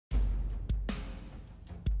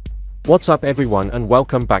What's up everyone and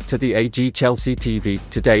welcome back to the AG Chelsea TV.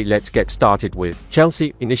 Today let's get started with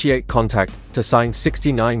Chelsea initiate contact to sign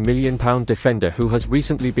 £69 million defender who has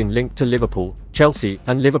recently been linked to Liverpool. Chelsea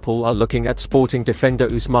and Liverpool are looking at Sporting defender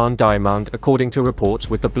Ousmane Diamande, according to reports,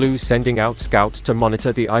 with the Blues sending out scouts to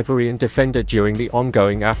monitor the Ivorian defender during the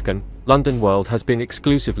ongoing AFCON. London World has been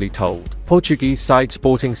exclusively told. Portuguese side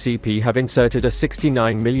Sporting CP have inserted a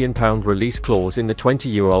 £69 million release clause in the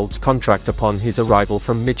 20-year-old's contract upon his arrival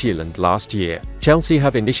from Midtjylland last year. Chelsea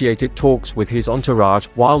have initiated talks with his entourage,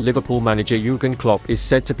 while Liverpool manager Jurgen Klopp is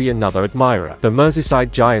said to be another admirer. The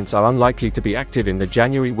Merseyside Giants are unlikely to be active in the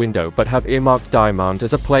January window but have earmarked Diamande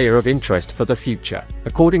as a player of interest for the future.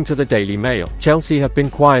 According to the Daily Mail, Chelsea have been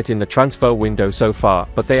quiet in the transfer window so far,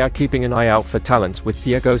 but they are keeping an eye out for talents, with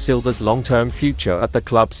Thiago Silva's long-term future at the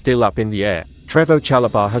club still up in the air. Trevoh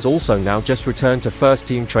Chalobah has also now just returned to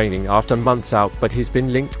first-team training after months out, but he's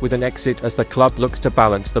been linked with an exit as the club looks to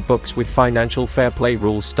balance the books with financial fair play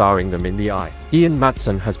rules staring them in the eye. Ian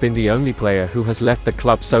Maatsen has been the only player who has left the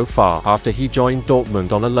club so far after he joined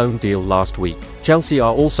Dortmund on a loan deal last week. Chelsea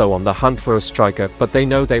are also on the hunt for a striker, but they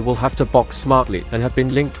know they will have to box smartly and have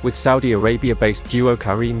been linked with Saudi Arabia-based duo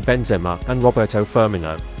Karim Benzema and Roberto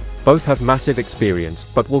Firmino. Both have massive experience,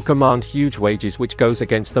 but will command huge wages, which goes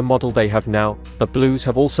against the model they have now. The Blues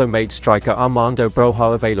have also made striker Armando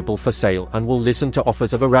Broja available for sale and will listen to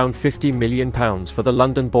offers of around £50 million for the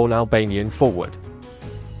London-born Albanian forward.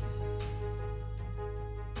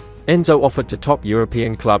 Enzo offered to top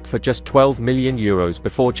European club for just €12 million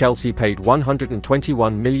before Chelsea paid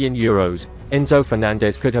 €121 million. Enzo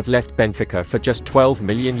Fernandez could have left Benfica for just €12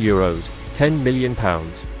 million, £10 million,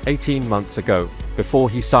 18 months ago, before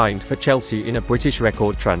he signed for Chelsea in a British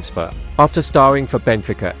record transfer. After starring for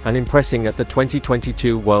Benfica and impressing at the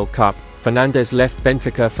 2022 World Cup, Fernandez left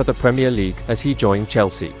Benfica for the Premier League as he joined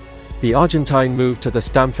Chelsea. The Argentine moved to the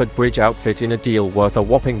Stamford Bridge outfit in a deal worth a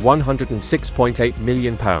whopping £106.8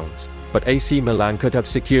 million, but AC Milan could have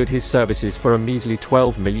secured his services for a measly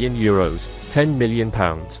 €12 million, £10 million,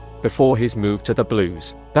 before his move to the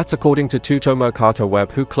Blues. That's according to Tutto Mercato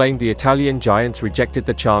Web, who claimed the Italian giants rejected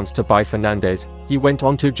the chance to buy Fernandez. He went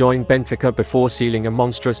on to join Benfica before sealing a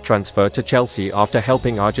monstrous transfer to Chelsea after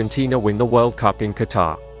helping Argentina win the World Cup in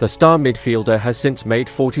Qatar. The star midfielder has since made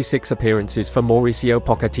 46 appearances for Mauricio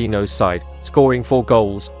Pochettino's side, scoring 4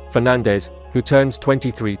 goals. Fernandez, who turns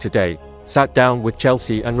 23 today, sat down with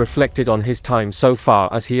Chelsea and reflected on his time so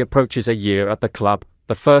far as he approaches a year at the club.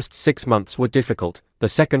 The first 6 months were difficult, the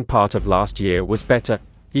second part of last year was better.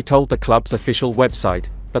 He told the club's official website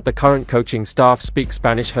that the current coaching staff speak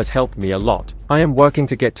Spanish has helped me a lot. I am working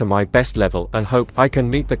to get to my best level and hope I can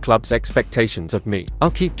meet the club's expectations of me. I'll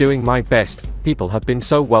keep doing my best. People have been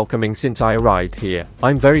so welcoming since I arrived here.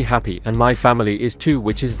 I'm very happy, and my family is too,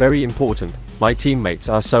 which is very important. My teammates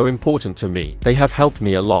are so important to me. They have helped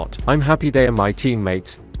me a lot. I'm happy they are my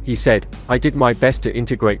teammates, he said. I did my best to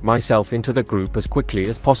integrate myself into the group as quickly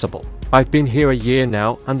as possible. I've been here a year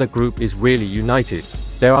now and the group is really united.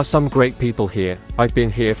 There are some great people here. I've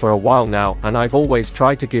been here for a while now and I've always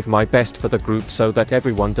tried to give my best for the group so that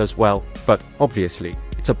everyone does well, but, obviously,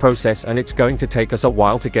 it's a process and it's going to take us a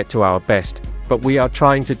while to get to our best, but we are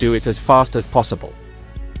trying to do it as fast as possible.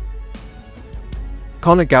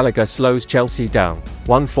 Conor Gallagher slows Chelsea down.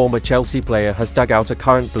 One former Chelsea player has dug out a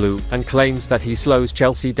current Blue and claims that he slows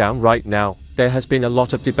Chelsea down right now. There has been a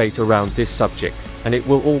lot of debate around this subject, and it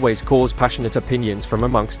will always cause passionate opinions from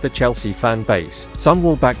amongst the Chelsea fan base. Some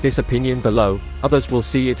will back this opinion below, others will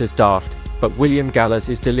see it as daft, but William Gallas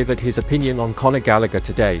has delivered his opinion on Conor Gallagher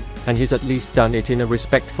today, and he's at least done it in a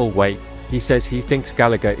respectful way. He says he thinks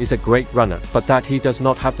Gallagher is a great runner, but that he does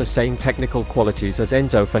not have the same technical qualities as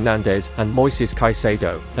Enzo Fernandez and Moises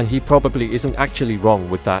Caicedo, and he probably isn't actually wrong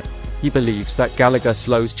with that. He believes that Gallagher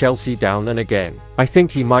slows Chelsea down, and again, I think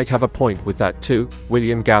he might have a point with that too.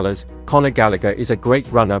 William Gallas: Conor Gallagher is a great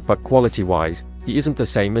runner, but quality-wise, he isn't the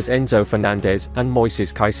same as Enzo Fernandez and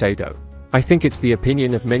Moises Caicedo. I think it's the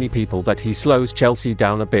opinion of many people that he slows Chelsea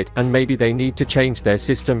down a bit and maybe they need to change their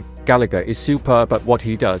system. Gallagher is superb at what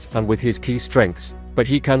he does and with his key strengths, but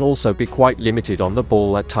he can also be quite limited on the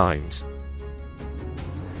ball at times.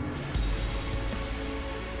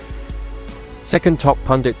 Second top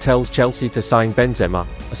pundit tells Chelsea to sign Benzema.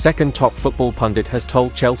 A second top football pundit has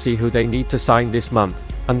told Chelsea who they need to sign this month,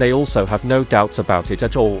 and they also have no doubts about it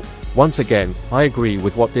at all. Once again, I agree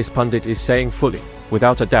with what this pundit is saying fully.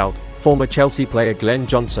 Without a doubt, former Chelsea player Glenn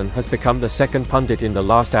Johnson has become the second pundit in the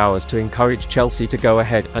last hours to encourage Chelsea to go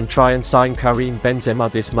ahead and try and sign Karim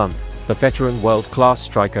Benzema this month. The veteran world-class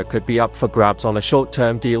striker could be up for grabs on a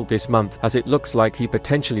short-term deal this month, as it looks like he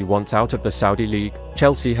potentially wants out of the Saudi League.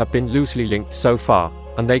 Chelsea have been loosely linked so far,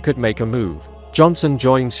 and they could make a move. Johnson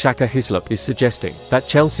joins Shaka Hislop is suggesting that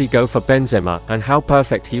Chelsea go for Benzema and how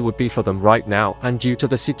perfect he would be for them right now and due to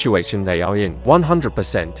the situation they are in.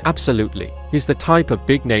 100%. Absolutely. He's the type of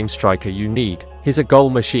big-name striker you need. He's a goal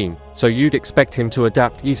machine, so you'd expect him to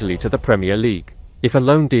adapt easily to the Premier League. If a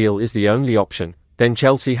loan deal is the only option, then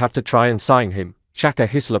Chelsea have to try and sign him. Shaka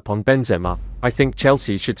Hislop on Benzema. I think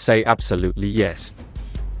Chelsea should say absolutely yes.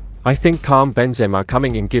 I think calm Benzema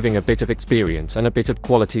coming in giving a bit of experience and a bit of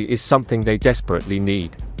quality is something they desperately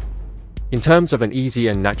need. In terms of an easy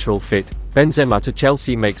and natural fit, Benzema to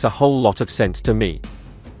Chelsea makes a whole lot of sense to me.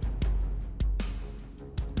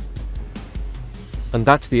 And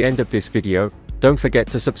that's the end of this video. Don't forget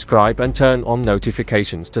to subscribe and turn on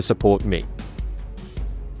notifications to support me.